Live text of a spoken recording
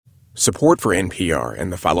Support for NPR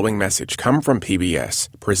and the following message come from PBS,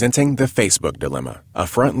 presenting The Facebook Dilemma, a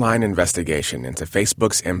frontline investigation into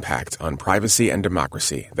Facebook's impact on privacy and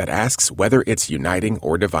democracy that asks whether it's uniting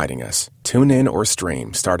or dividing us. Tune in or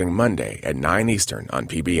stream starting Monday at 9 Eastern on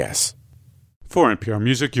PBS. For NPR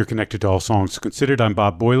Music, you're connected to All Songs Considered. I'm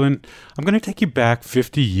Bob Boylan. I'm going to take you back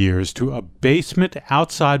 50 years to a basement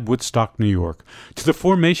outside Woodstock, New York, to the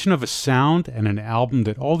formation of a sound and an album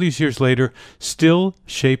that all these years later still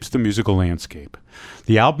shapes the musical landscape.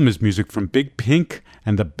 The album is music from Big Pink,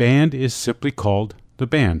 and the band is simply called The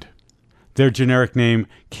Band. Their generic name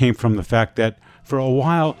came from the fact that for a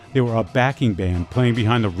while they were a backing band playing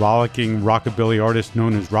behind the rollicking rockabilly artist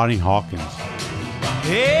known as Rodney Hawkins.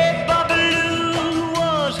 Hey, Babaloo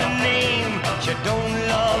was her name. She don't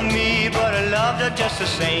love me, but I loved her just the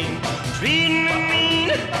same. Treat me mean,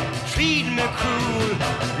 treat me cruel,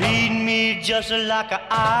 treat me just like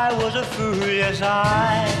I was a fool. Yes,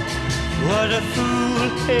 I was a fool.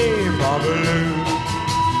 Hey, Babaloo.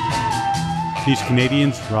 These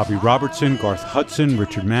Canadians, Robbie Robertson, Garth Hudson,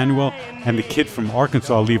 Richard Manuel, and the kid from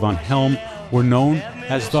Arkansas, Levon Helm, were known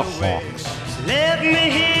as the Hawks. Left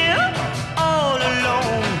me here all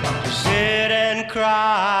alone to sit and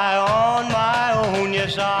cry on my own.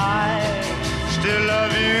 Yes, I still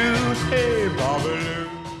love you, hey, Babaloo.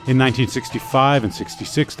 In 1965 and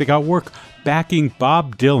 66, they got work backing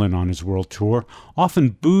Bob Dylan on his world tour, often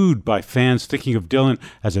booed by fans thinking of Dylan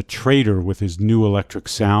as a traitor with his new electric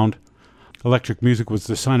sound. Electric music was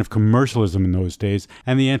the sign of commercialism in those days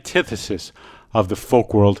and the antithesis of the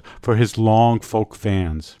folk world for his long folk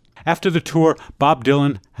fans. After the tour, Bob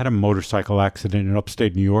Dylan had a motorcycle accident in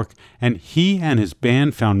upstate New York, and he and his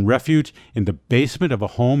band found refuge in the basement of a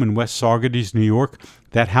home in West Saugerties, New York.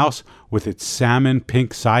 That house, with its salmon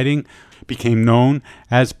pink siding, became known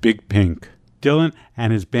as Big Pink. Dylan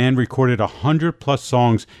and his band recorded 100+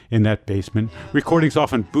 songs in that basement, recordings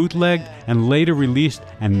often bootlegged and later released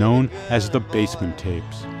and known as the Basement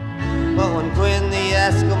Tapes. But when Quinn the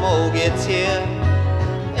Eskimo gets here,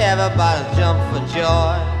 everybody jump for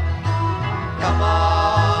joy. Come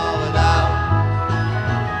on without,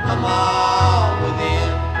 come on within.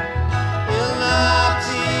 You'll not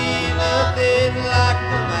see nothing like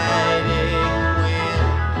the mighty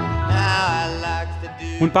wind. Now I like to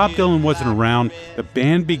do. When Bob Dylan wasn't around, the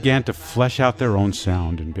band began to flesh out their own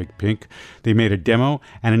sound in Big Pink. They made a demo,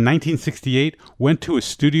 and in 1968 went to a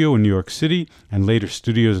studio in New York City and later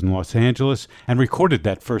studios in Los Angeles and recorded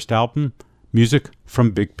that first album, Music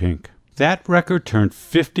from Big Pink. That record turned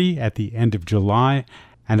 50 at the end of July,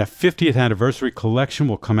 and a 50th anniversary collection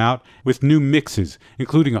will come out with new mixes,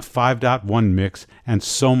 including a 5.1 mix and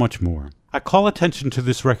so much more. I call attention to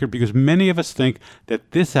this record because many of us think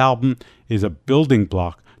that this album is a building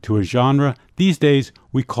block to a genre these days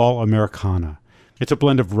we call Americana. It's a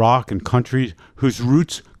blend of rock and country whose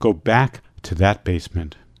roots go back to that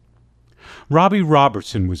basement. Robbie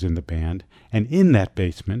Robertson was in the band, and in that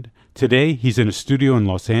basement, today he's in a studio in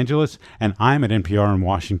Los Angeles, and I'm at NPR in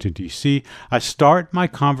Washington, D.C. I start my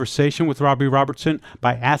conversation with Robbie Robertson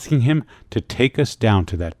by asking him to take us down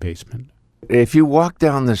to that basement. If you walk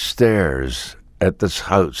down the stairs at this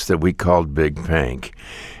house that we called Big Pink,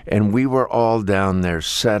 and we were all down there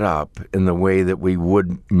set up in the way that we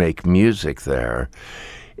would make music there,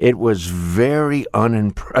 it was very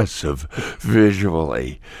unimpressive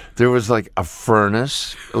visually. There was like a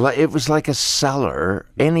furnace. It was like a cellar,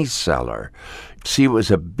 any cellar. See, it was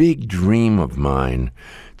a big dream of mine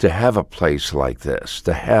to have a place like this,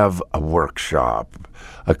 to have a workshop,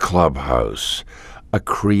 a clubhouse, a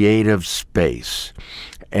creative space.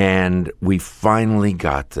 And we finally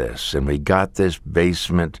got this, and we got this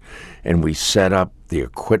basement, and we set up the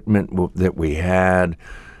equipment that we had,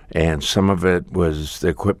 and some of it was the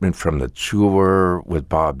equipment from the tour with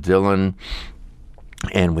Bob Dylan,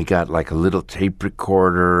 and we got like a little tape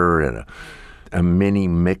recorder and a mini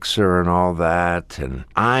mixer and all that, and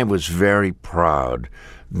I was very proud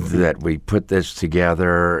that we put this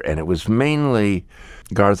together, and it was mainly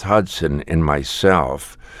Garth Hudson and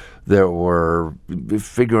myself that were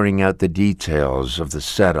figuring out the details of the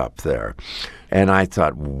setup there. And I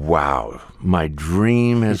thought, wow, my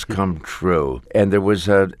dream has come true. And there was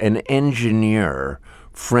an engineer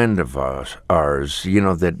friend of ours,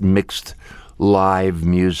 that mixed live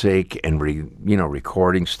music and,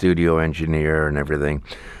 recording studio engineer and everything.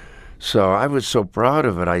 So I was so proud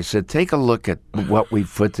of it. I said, take a look at what we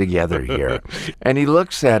put together here. And he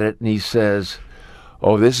looks at it and he says,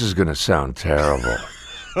 oh, this is going to sound terrible.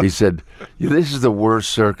 He said, this is the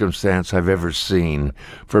worst circumstance I've ever seen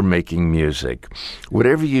for making music.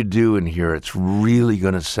 Whatever you do in here, it's really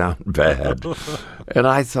going to sound bad. And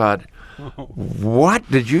I thought, what?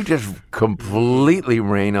 Did you just completely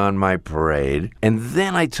rain on my parade? And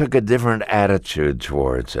then I took a different attitude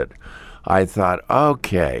towards it. I thought,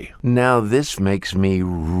 okay, now this makes me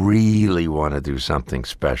really want to do something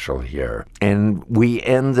special here. And we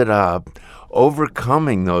ended up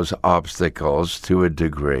overcoming those obstacles to a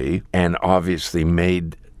degree and obviously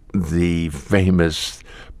made the famous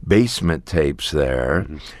basement tapes there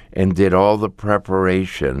and did all the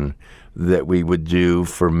preparation that we would do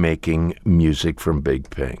for making music from Big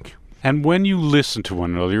Pink. And when you listen to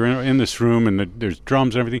one another, you're in this room and there's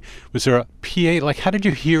drums and everything, was there a PA? Like, how did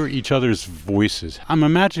you hear each other's voices? I'm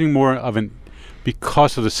imagining more of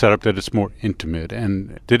because of the setup, that it's more intimate.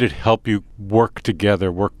 And did it help you work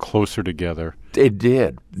together, work closer together? It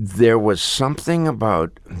did. There was something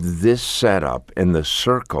about this setup and the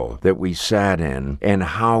circle that we sat in and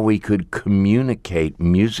how we could communicate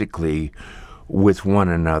musically with one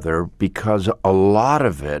another, because a lot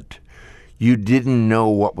of it, you didn't know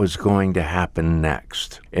what was going to happen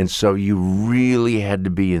next. And so you really had to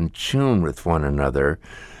be in tune with one another.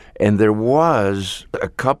 And there was a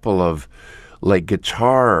couple of like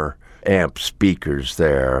guitar amp speakers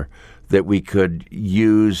there that we could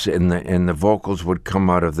use, and the vocals would come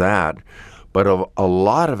out of that. But a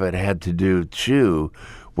lot of it had to do, too,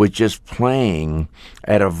 with just playing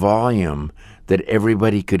at a volume that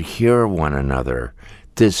everybody could hear one another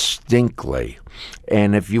distinctly.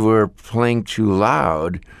 And if you were playing too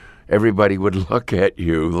loud, everybody would look at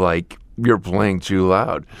you like you're playing too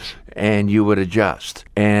loud, and you would adjust.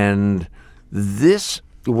 And this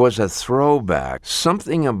was a throwback,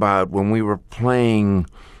 something about when we were playing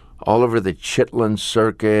all over the Chitlin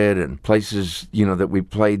circuit and places, that we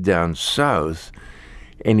played down south,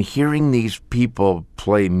 and hearing these people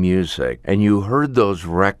play music, and you heard those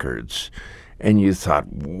records, and you thought,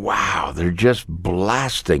 wow, they're just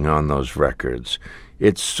blasting on those records.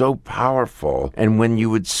 It's so powerful. And when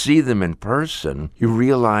you would see them in person, you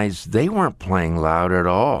realized they weren't playing loud at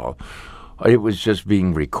all. It was just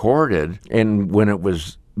being recorded, and when it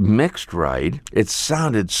was mixed right, it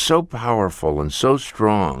sounded so powerful and so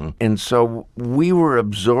strong. And so we were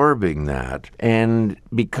absorbing that. And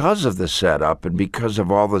because of the setup and because of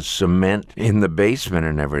all the cement in the basement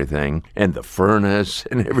and everything, and the furnace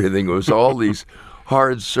and everything, it was all these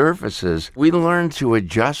hard surfaces, we learned to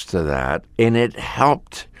adjust to that, and it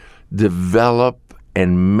helped develop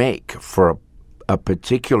and make for a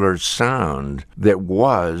particular sound that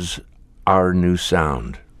was our new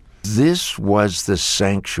sound. This was the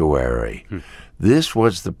sanctuary. This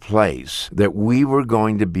was the place that we were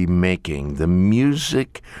going to be making the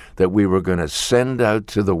music that we were going to send out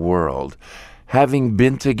to the world, having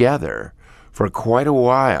been together for quite a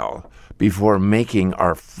while before making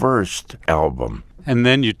our first album. And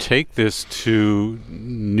then you take this to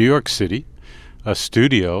New York City, a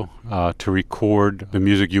studio, to record the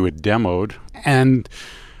music you had demoed. And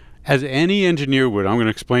as any engineer would, I'm going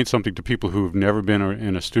to explain something to people who have never been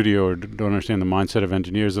in a studio or don't understand the mindset of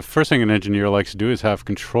engineers. The first thing an engineer likes to do is have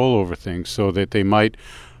control over things, so that they might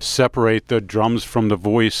separate the drums from the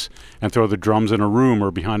voice and throw the drums in a room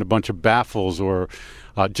or behind a bunch of baffles, or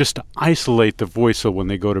just to isolate the voice, so when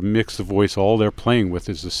they go to mix the voice, all they're playing with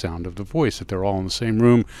is the sound of the voice, that they're all in the same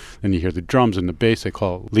room. Then you hear the drums and the bass, they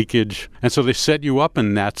call it leakage. And so they set you up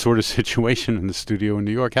in that sort of situation in the studio in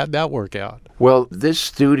New York. How'd that work out? Well, this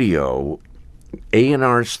studio,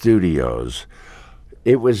 A&R Studios,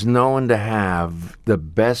 it was known to have the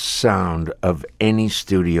best sound of any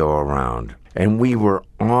studio around. And we were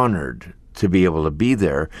honored to be able to be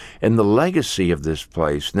there. And the legacy of this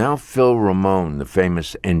place, now Phil Ramone, the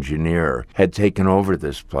famous engineer, had taken over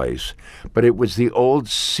this place. But it was the old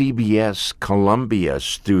CBS Columbia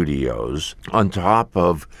studios on top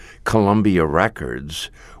of Columbia Records,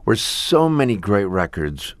 where so many great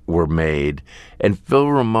records were made. And Phil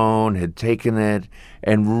Ramone had taken it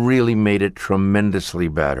and really made it tremendously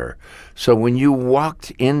better. So when you walked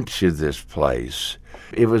into this place,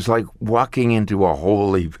 it was like walking into a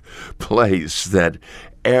holy place, that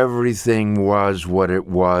everything was what it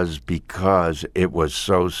was because it was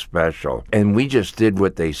so special. And we just did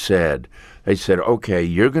what they said. They said, okay,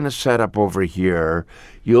 you're going to set up over here.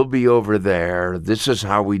 You'll be over there. This is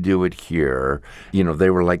how we do it here. They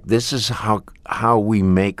were like, this is how we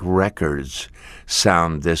make records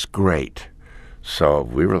sound this great. So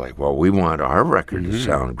we were like, well, we want our record to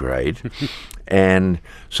sound great. And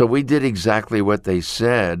so we did exactly what they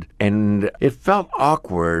said, and it felt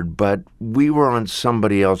awkward, but we were on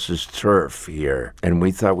somebody else's turf here, and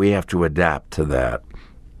we thought we have to adapt to that.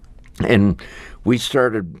 And we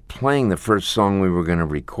started playing the first song we were going to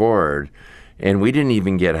record, and we didn't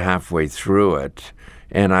even get halfway through it,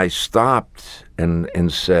 And I stopped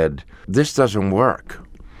and said, this doesn't work.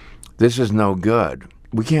 This is no good.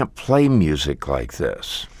 We can't play music like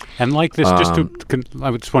this. And like this, I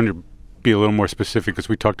just want to be a little more specific because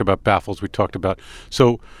we talked about baffles.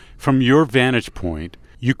 So from your vantage point,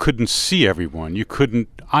 you couldn't see everyone. You couldn't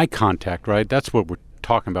eye contact, right? That's what we're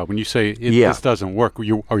talking about. When you say this doesn't work, are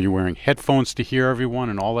you wearing headphones to hear everyone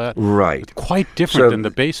and all that? Right. It's quite different than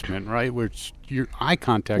the basement, right? Where it's your eye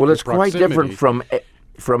contact. Well, it's quite different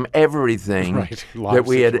from everything that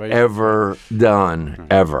we had ever done,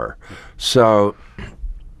 ever. So,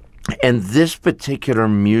 and this particular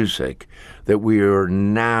music that we are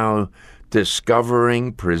now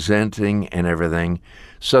discovering, presenting, and everything,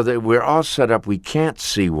 so that we're all set up, we can't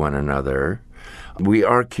see one another. We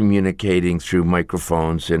are communicating through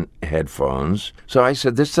microphones and headphones. So I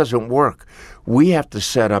said, this doesn't work. We have to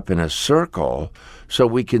set up in a circle so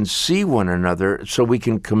we can see one another, so we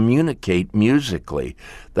can communicate musically.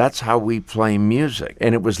 That's how we play music.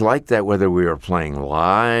 And it was like that whether we were playing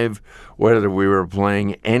live, whether we were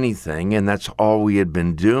playing anything, and that's all we had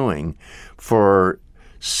been doing for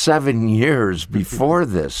 7 years before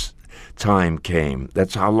this time came.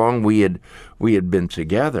 That's how long we had been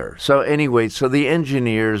together. So anyway, so the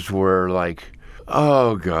engineers were like,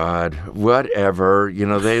 oh God, whatever.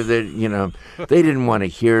 They didn't want to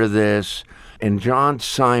hear this. And John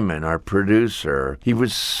Simon, our producer, he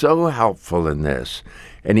was so helpful in this.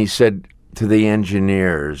 And he said to the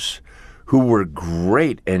engineers, who were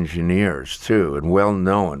great engineers too, and well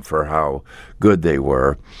known for how good they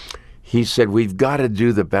were, he said, we've got to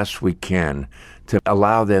do the best we can to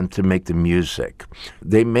allow them to make the music.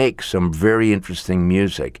 They make some very interesting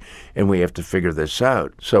music, and we have to figure this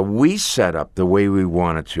out. So we set up the way we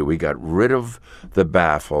wanted to. We got rid of the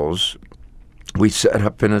baffles. We set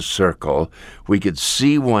up in a circle. We could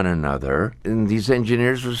see one another. And these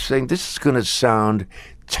engineers were saying, this is going to sound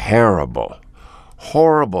terrible,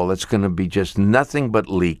 horrible. It's going to be just nothing but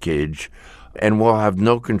leakage, and we'll have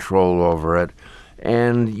no control over it.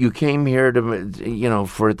 And you came here to,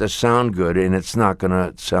 for it to sound good, and it's not going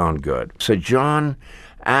to sound good. So John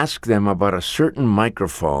asked them about a certain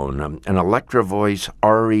microphone, an Electro Voice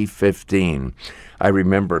RE15. I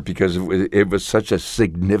remember because it was such a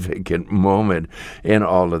significant moment in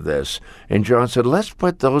all of this. And John said, let's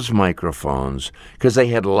put those microphones, because they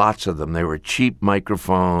had lots of them. They were cheap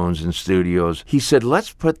microphones in studios. He said,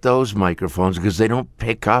 let's put those microphones because they don't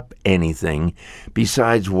pick up anything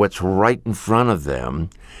besides what's right in front of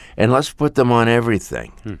them, and let's put them on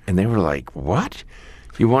everything. And they were like, what?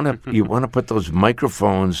 You want to put those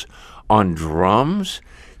microphones on drums?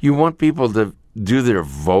 You want people to do their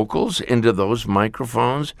vocals into those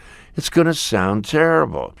microphones? It's going to sound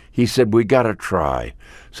terrible. He said, we got to try.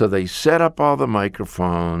 So they set up all the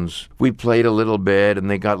microphones. We played a little bit, and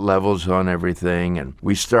they got levels on everything, and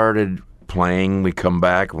we started playing. We come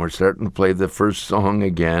back, and we're starting to play the first song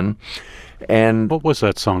again. And what was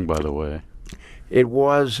that song, by the way? It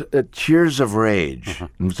was Tears of Rage. It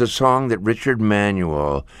was a song that Richard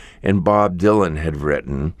Manuel and Bob Dylan had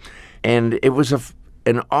written. And it was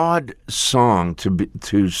an odd song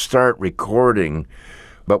to start recording,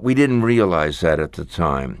 but we didn't realize that at the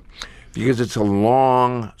time because it's a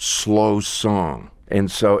long, slow song.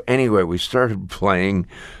 And so anyway, we started playing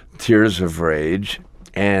Tears of Rage,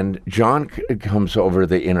 and John comes over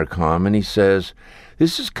the intercom and he says,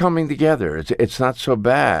 this is coming together. It's not so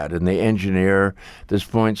bad. And the engineer at this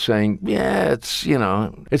point saying, yeah,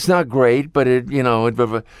 it's not great, but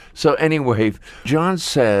so anyway, John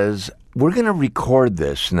says, we're going to record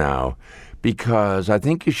this now because I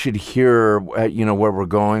think you should hear, where we're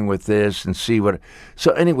going with this and see what.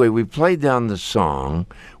 So anyway, we play down the song.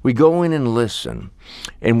 We go in and listen,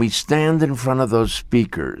 and we stand in front of those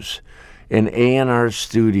speakers in A&R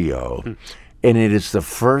studio, and it is the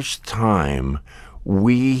first time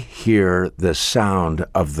we hear the sound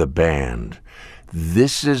of the band.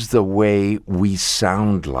 This is the way we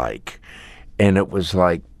sound like. And it was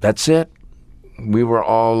like, that's it. We were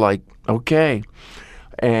all like, okay.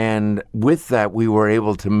 And with that, we were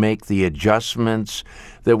able to make the adjustments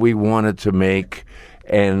that we wanted to make,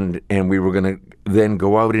 and we were going to then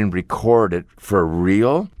go out and record it for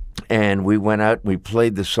real. And we went out and we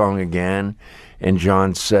played the song again, and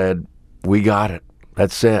John said, we got it.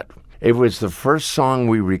 That's it. It was the first song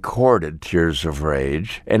we recorded, Tears of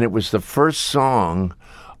Rage, and it was the first song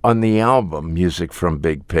on the album, Music from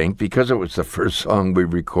Big Pink, because it was the first song we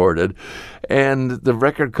recorded. And the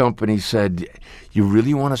record company said, you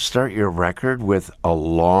really want to start your record with a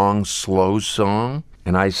long, slow song?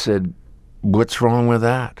 And I said, what's wrong with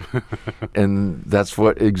that? And that's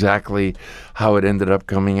exactly how it ended up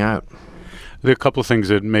coming out. There are a couple of things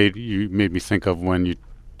that made me think of when you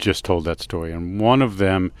just told that story. And one of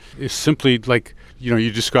them is simply like,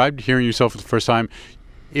 you described hearing yourself for the first time.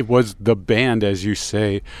 It was the band, as you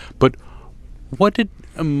say. But what did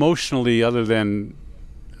emotionally, other than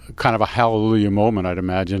kind of a hallelujah moment, I'd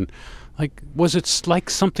imagine, like, was it like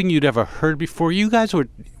something you'd ever heard before? You guys were,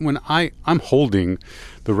 when I'm holding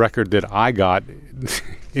the record that I got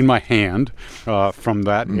in my hand from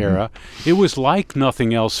that era, it was like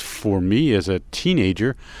nothing else for me as a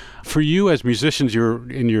teenager. For you as musicians, you're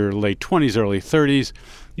in your late 20s, early 30s,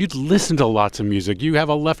 you'd listen to lots of music. You have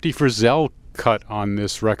a Lefty Frizzell cut on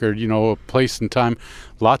this record, a place and time.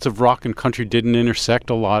 Lots of rock and country didn't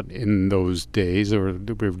intersect a lot in those days, or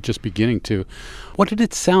we were just beginning to. What did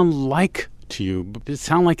it sound like to you? Did it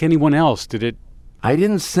sound like anyone else? Did it? I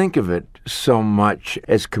didn't think of it so much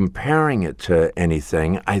as comparing it to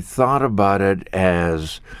anything. I thought about it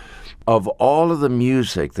as, of all of the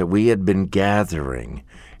music that we had been gathering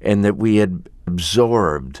and that we had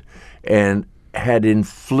absorbed and had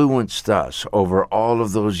influenced us over all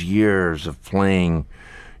of those years of playing,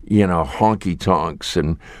 honky-tonks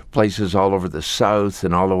and places all over the South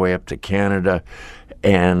and all the way up to Canada.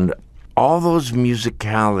 And all those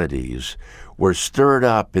musicalities were stirred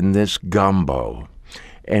up in this gumbo.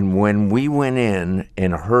 And when we went in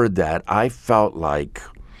and heard that, I felt like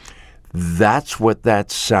that's what that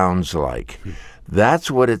sounds like. That's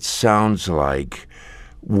what it sounds like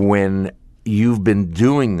when you've been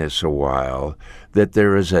doing this a while, that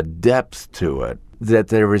there is a depth to it, that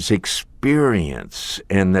there is experience,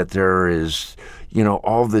 and that there is,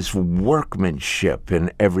 all this workmanship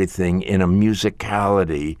and everything in a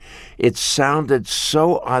musicality. It sounded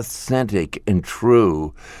so authentic and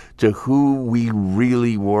true to who we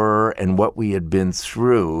really were and what we had been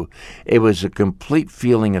through. It was a complete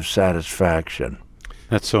feeling of satisfaction.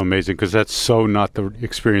 That's so amazing, because that's so not the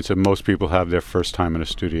experience that most people have their first time in a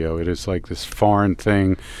studio. It is like this foreign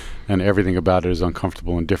thing, and everything about it is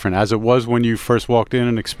uncomfortable and different, as it was when you first walked in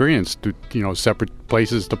and experienced, separate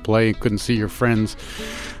places to play and couldn't see your friends.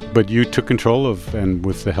 But you took control of, and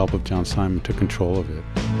with the help of John Simon, took control of it.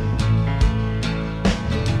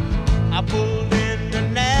 I pulled into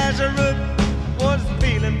Nazareth, was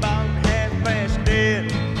feeling about half past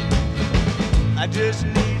dead. I just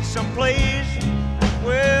need some place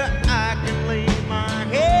where I can lay my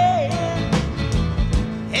head.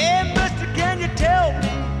 Hey, mister, can you tell me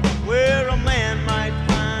where a man might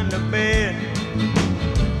find a bed?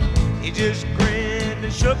 He just grinned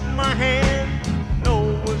and shook my hand.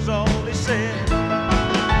 No was all he said.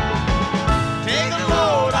 Take a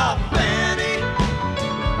load off Fanny.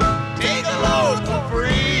 Take a load for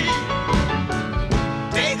free.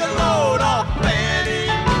 Take a load off Fanny.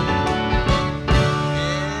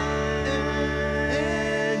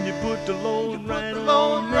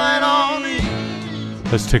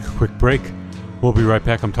 Let's take a quick break. We'll be right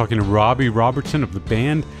back. I'm talking to Robbie Robertson of the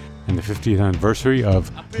band and the 50th anniversary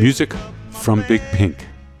of Music from Big Pink.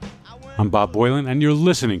 I'm Bob Boylan, and you're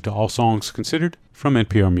listening to All Songs Considered from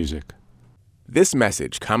NPR Music. This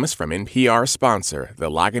message comes from NPR sponsor, the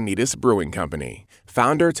Lagunitas Brewing Company.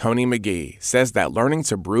 Founder Tony McGee says that learning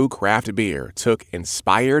to brew craft beer took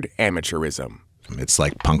inspired amateurism. It's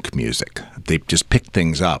like punk music. They just picked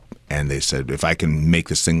things up, and they said, if I can make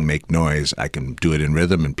this thing make noise, I can do it in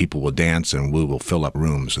rhythm, and people will dance, and we will fill up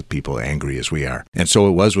rooms with people angry as we are. And so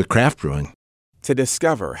it was with craft brewing. To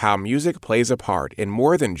discover how music plays a part in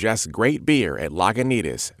more than just great beer at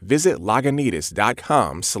Lagunitas, visit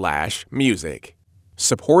lagunitas.com/music.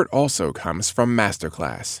 Support also comes from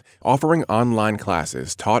Masterclass, offering online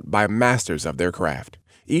classes taught by masters of their craft.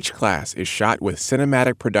 Each class is shot with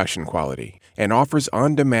cinematic production quality and offers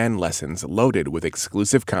on-demand lessons loaded with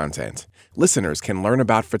exclusive content. Listeners can learn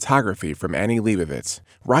about photography from Annie Leibovitz,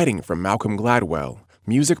 writing from Malcolm Gladwell,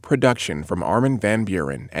 music production from Armin van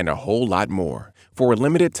Buuren, and a whole lot more. For a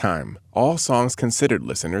limited time, All Songs Considered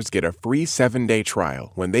listeners get a free 7-day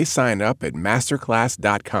trial when they sign up at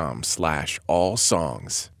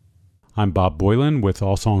masterclass.com/allsongs. I'm Bob Boylan with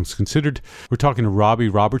All Songs Considered. We're talking to Robbie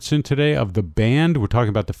Robertson today of the band. We're talking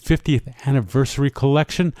about the 50th anniversary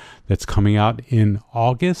collection that's coming out in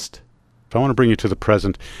August. I want to bring you to the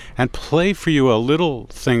present and play for you a little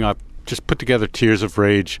thing I've just put together, Tears of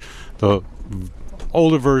Rage, the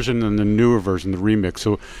older version and the newer version, the remix.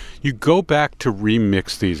 So you go back to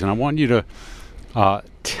remix these, and I want you to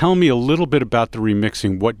tell me a little bit about the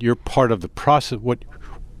remixing, what your part of the process, what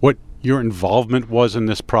your involvement was in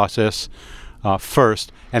this process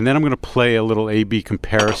first, and then I'm going to play a little A-B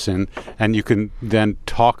comparison, and you can then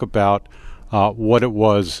talk about what it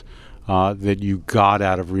was that you got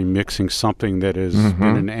out of remixing something that has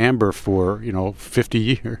been in amber for 50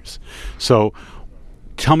 years. So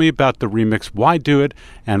tell me about the remix. Why do it,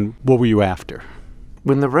 and what were you after?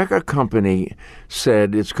 When the record company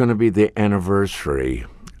said it's going to be the anniversary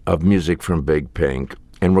of music from Big Pink,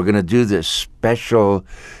 and we're going to do this special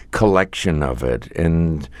collection of it,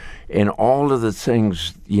 and all of the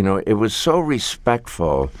things, it was so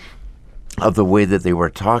respectful of the way that they were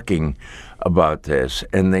talking about this.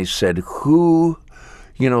 And they said, who,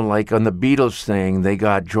 like on the Beatles thing, they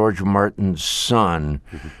got George Martin's son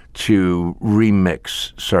to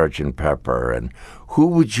remix Sgt. Pepper, and who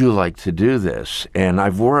would you like to do this? And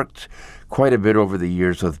I've worked quite a bit over the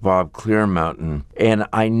years with Bob Clearmountain, and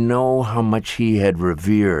I know how much he had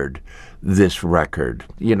revered this record.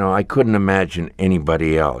 I couldn't imagine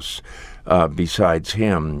anybody else besides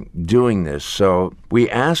him doing this. So we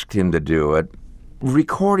asked him to do it.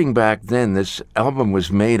 Recording back then, this album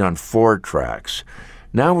was made on 4 tracks.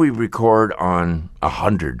 Now we record on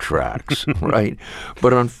 100 tracks, right?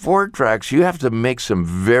 But on 4 tracks, you have to make some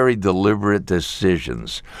very deliberate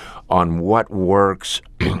decisions on what works,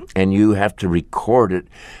 and you have to record it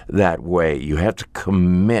that way. You have to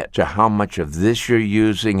commit to how much of this you're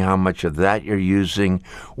using, how much of that you're using,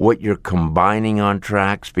 what you're combining on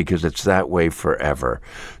tracks, because it's that way forever.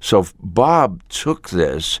 So Bob took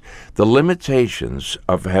this, the limitations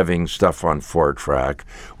of having stuff on 4-track,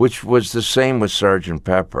 which was the same with Sgt.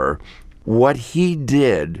 Pepper. What he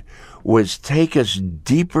did was take us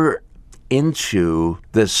deeper into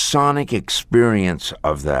the sonic experience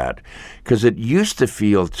of that, because it used to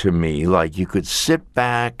feel to me like you could sit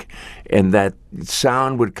back and that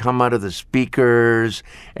sound would come out of the speakers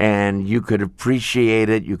and you could appreciate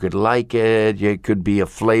it, you could like it, it could be a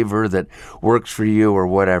flavor that works for you or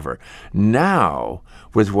whatever. Now,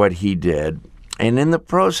 with what he did, and in the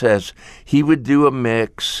process, he would do a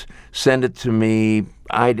mix, send it to me,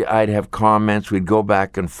 I'd have comments, we'd go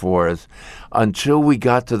back and forth until we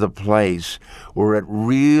got to the place where it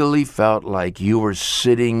really felt like you were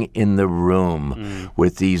sitting in the room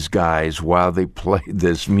with these guys while they played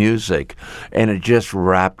this music, and it just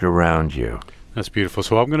wrapped around you. That's beautiful.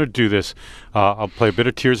 So I'm going to do this. I'll play a bit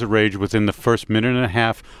of Tears of Rage. Within the first minute and a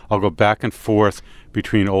half, I'll go back and forth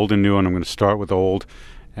between old and new, and I'm going to start with old.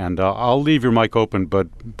 And I'll leave your mic open, but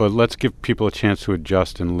let's give people a chance to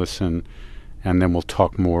adjust and listen, and then we'll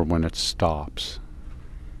talk more when it stops.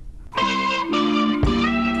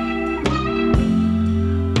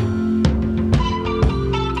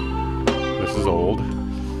 This is old.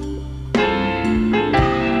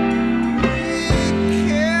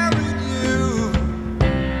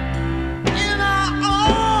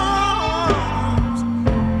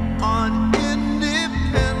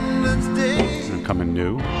 And coming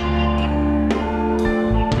new.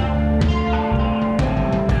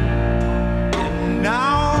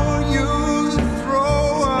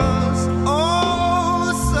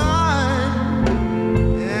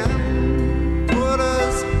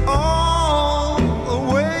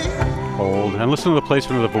 And listen to the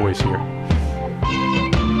placement of the voice here.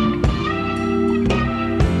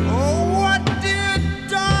 Oh, what dear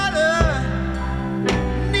daughter,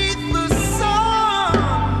 'neath the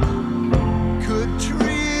sun, could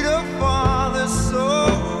treat a father so.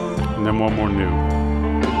 And then one more new.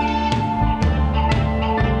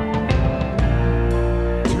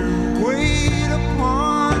 To wait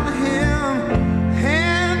upon him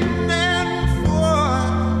hand and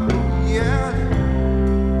foot, yet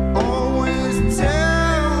always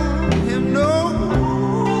tell him no.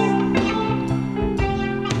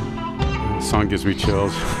 The song gives me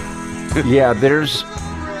chills. Yeah, there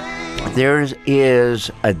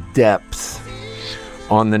is a depth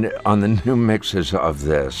on the new mixes of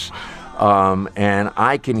this, and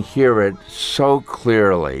I can hear it so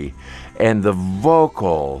clearly. And the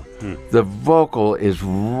vocal is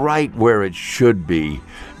right where it should be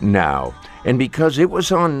now. And because it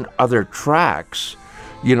was on other tracks,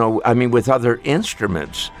 with other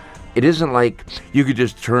instruments, it isn't like you could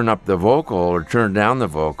just turn up the vocal or turn down the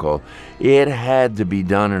vocal. It had to be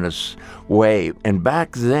done in a way. And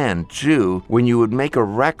back then, too, when you would make a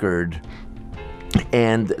record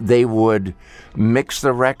and they would mix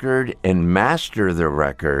the record and master the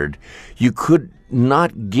record, you could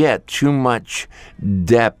not get too much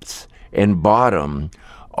depth and bottom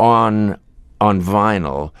on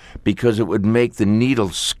vinyl because it would make the needle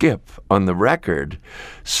skip on the record.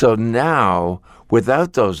 So now,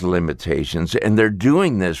 without those limitations, and they're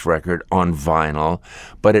doing this record on vinyl,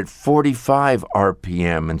 but at 45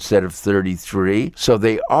 RPM instead of 33, so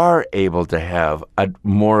they are able to have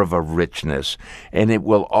more of a richness, and it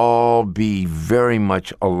will all be very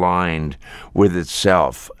much aligned with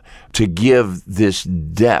itself. to give this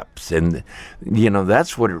depth. And,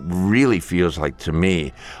 that's what it really feels like to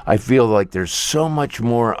me. I feel like there's so much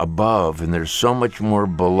more above and there's so much more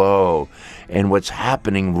below. And what's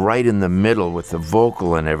happening right in the middle with the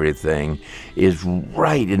vocal and everything is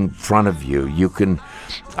right in front of you. You can,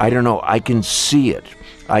 I can see it.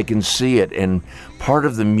 I can see it. And part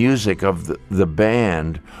of the music of the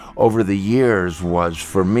band over the years was,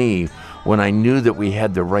 for me, when I knew that we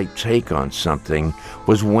had the right take on something,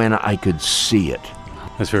 was when I could see it.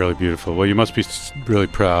 That's really beautiful. Well, you must be really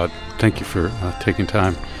proud. Thank you for taking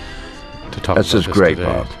time to talk about this great, today.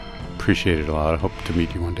 Bob. Appreciate it a lot. I hope to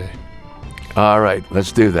meet you one day. All right,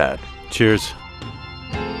 let's do that. Cheers.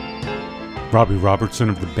 Robbie Robertson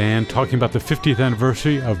of the band talking about the 50th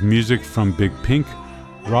anniversary of Music from Big Pink.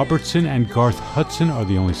 Robertson and Garth Hudson are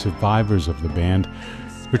the only survivors of the band.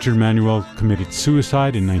 Richard Manuel committed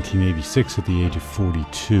suicide in 1986 at the age of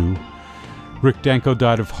 42. Rick Danko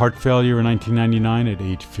died of heart failure in 1999 at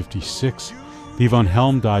age 56. Levon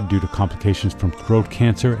Helm died due to complications from throat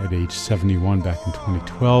cancer at age 71 back in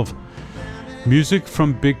 2012. Music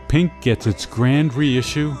from Big Pink gets its grand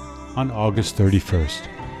reissue on August 31st.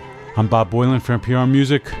 I'm Bob Boylan for NPR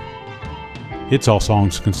Music. It's All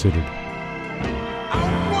Songs Considered.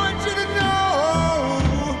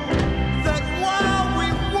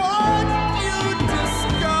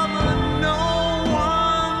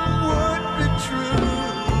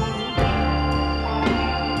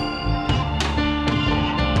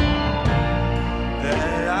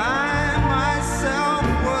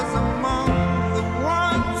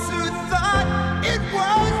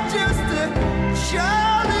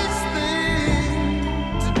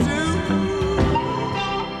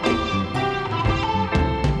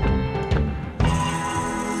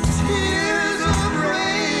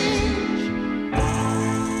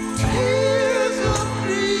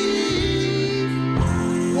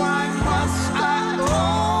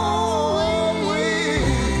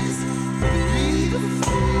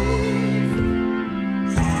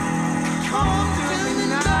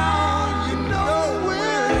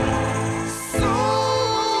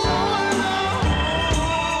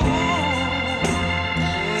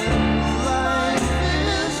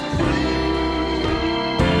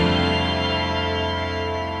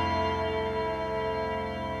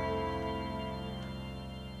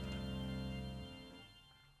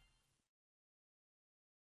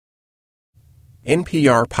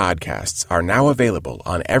 NPR podcasts are now available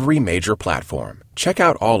on every major platform. Check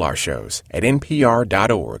out all our shows at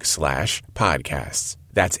npr.org/podcasts.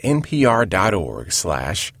 That's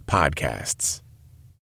npr.org/podcasts.